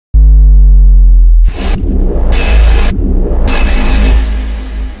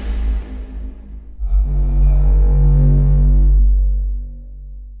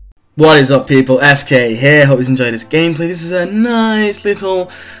What is up, people? SK here. Hope you enjoyed this gameplay. This is a nice little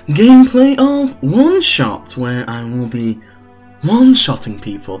gameplay of One Shot, where I will be one-shotting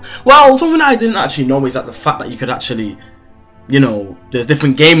people. Well, something I didn't actually know is that the fact that you could actually, you know, there's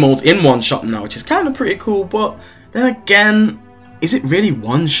different game modes in One Shot now, which is kind of pretty cool. But then again, is it really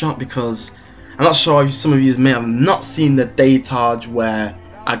One Shot? Because I'm not sure if some of you may have not seen the Detage where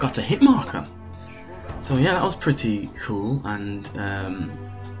I got a hit marker. So yeah, that was pretty cool and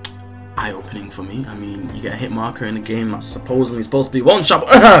eye-opening for me. I mean, you get a hit marker in a game that's supposedly supposed to be one shot.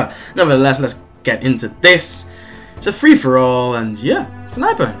 Nevertheless, let's get into this. It's a free-for-all, and yeah,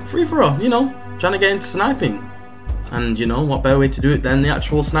 sniper, free-for-all, you know, trying to get into sniping. And you know, what better way to do it than the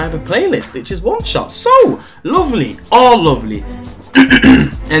actual sniper playlist, which is One Shot. So lovely, all lovely.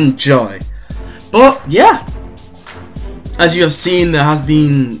 Enjoy. But yeah, as you have seen, there has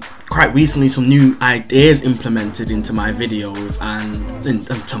been quite recently some new ideas implemented into my videos and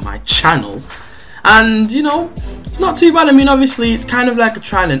into my channel, and you know, it's not too bad. I mean, obviously it's kind of like a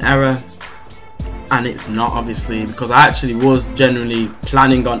trial and error, and it's not, obviously, because I actually was generally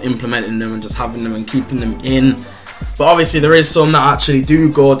planning on implementing them and just having them and keeping them in, but obviously there is some that actually do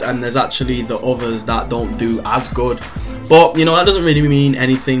good and there's actually the others that don't do as good. But you know, that doesn't really mean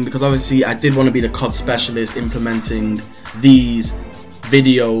anything, because obviously I did want to be the COD specialist implementing these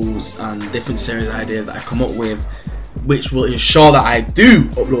videos and different series ideas that I come up with, which will ensure that I do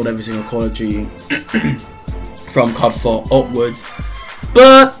upload every single Call of Duty from COD 4 upwards.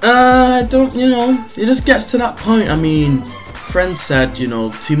 But I don't, you know, it just gets to that point. I mean, friends said, you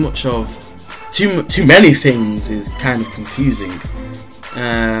know, too many things is kind of confusing.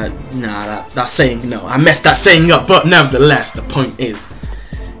 That's saying, no, I messed that saying up, but nevertheless, the point is,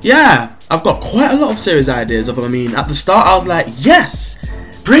 yeah, I've got quite a lot of series ideas up. I mean, at the start I was like, yes,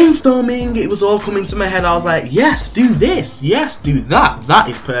 brainstorming, it was all coming to my head. I was like, yes, do this, yes, do that, that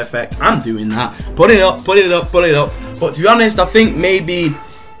is perfect, I'm doing that, put it up, put it up, put it up. But to be honest, I think maybe,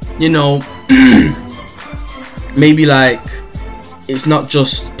 you know, maybe like, it's not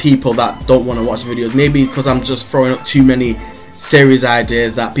just people that don't want to watch videos, maybe because I'm just throwing up too many series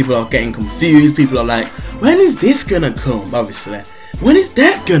ideas that people are getting confused. People are like, when is this gonna come? Obviously, when is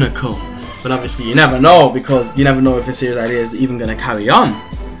that gonna come? But obviously you never know, because you never know if the series idea is even gonna carry on.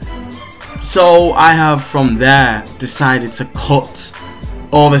 So I have from there decided to cut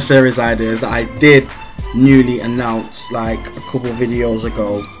all the series ideas that I did newly announce like a couple videos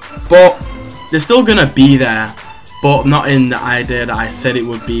ago, but they're still gonna be there, but not in the idea that I said it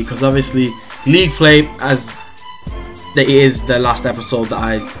would be, because obviously League Play, as it is the last episode that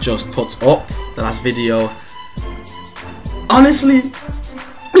I just put up, the last video, honestly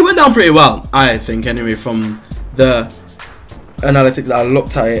it went down pretty well, I think, anyway. From the analytics that I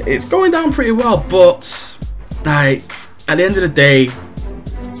looked at it, it's going down pretty well. But like, at the end of the day,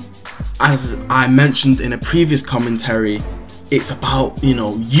 as I mentioned in a previous commentary, it's about, you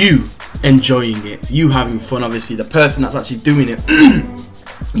know, you enjoying it, you having fun. Obviously the person that's actually doing it,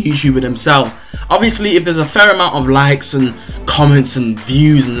 YouTuber himself, obviously if there's a fair amount of likes and comments and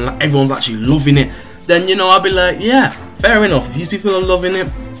views and everyone's actually loving it, then you know, I'll be like, yeah, fair enough, if these people are loving it,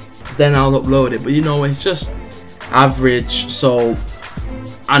 then I'll upload it. But you know, it's just average. So,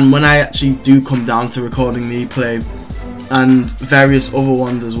 and when I actually do come down to recording League Play and various other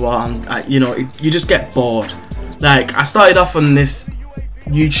ones as well, and you know, you just get bored. Like, I started off on this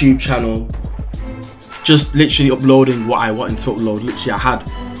YouTube channel just literally uploading what I wanted to upload. Literally, I had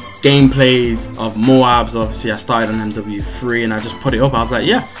gameplays of Moabs. Obviously I started on MW3 and I just put it up. I was like,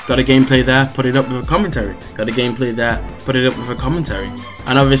 yeah, got a gameplay there, put it up with a commentary, got a gameplay there, put it up with a commentary.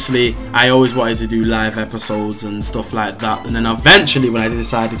 And obviously I always wanted to do live episodes and stuff like that, and then eventually when I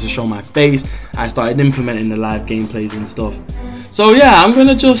decided to show my face, I started implementing the live gameplays and stuff. So yeah, I'm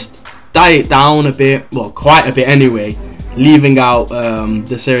gonna just diet down a bit, well, quite a bit anyway, leaving out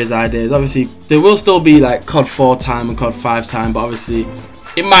the series ideas. Obviously there will still be like COD 4 time and COD 5 time, but obviously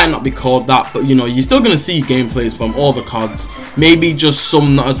it might not be called that. But you know, you're still gonna see gameplays from all the CODs, maybe just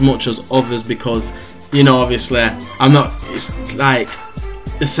some not as much as others, because you know, obviously I'm not, it's like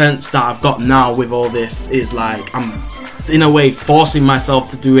the sense that I've got now with all this is like I'm in a way forcing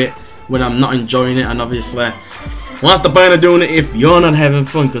myself to do it when I'm not enjoying it. And obviously, what's the point of doing it if you're not having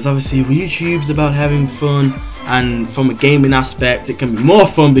fun? Because obviously YouTube's about having fun, and from a gaming aspect it can be more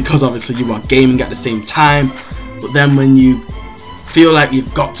fun because obviously you are gaming at the same time. But then when you feel like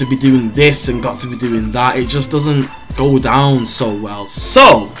you've got to be doing this and got to be doing that, it just doesn't go down so well.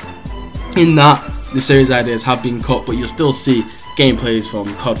 So in that, the series ideas have been cut, but you'll still see gameplays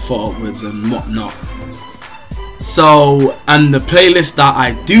from COD 4 upwards and whatnot. So, and the playlist that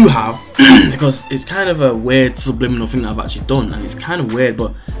I do have, because it's kind of a weird subliminal thing that I've actually done, and it's kind of weird,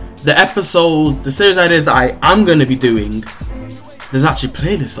 but the episodes, the series ideas that I am going to be doing, there's actually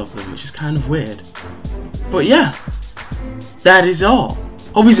playlists of them, which is kind of weird. But yeah, that is all.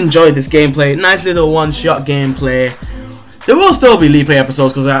 Hope you enjoyed this gameplay. Nice little one-shot gameplay. There will still be League Play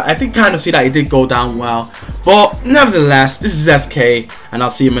episodes because I think kind of see that it did go down well. But nevertheless, this is SK, and I'll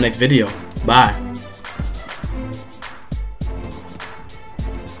see you in my next video. Bye.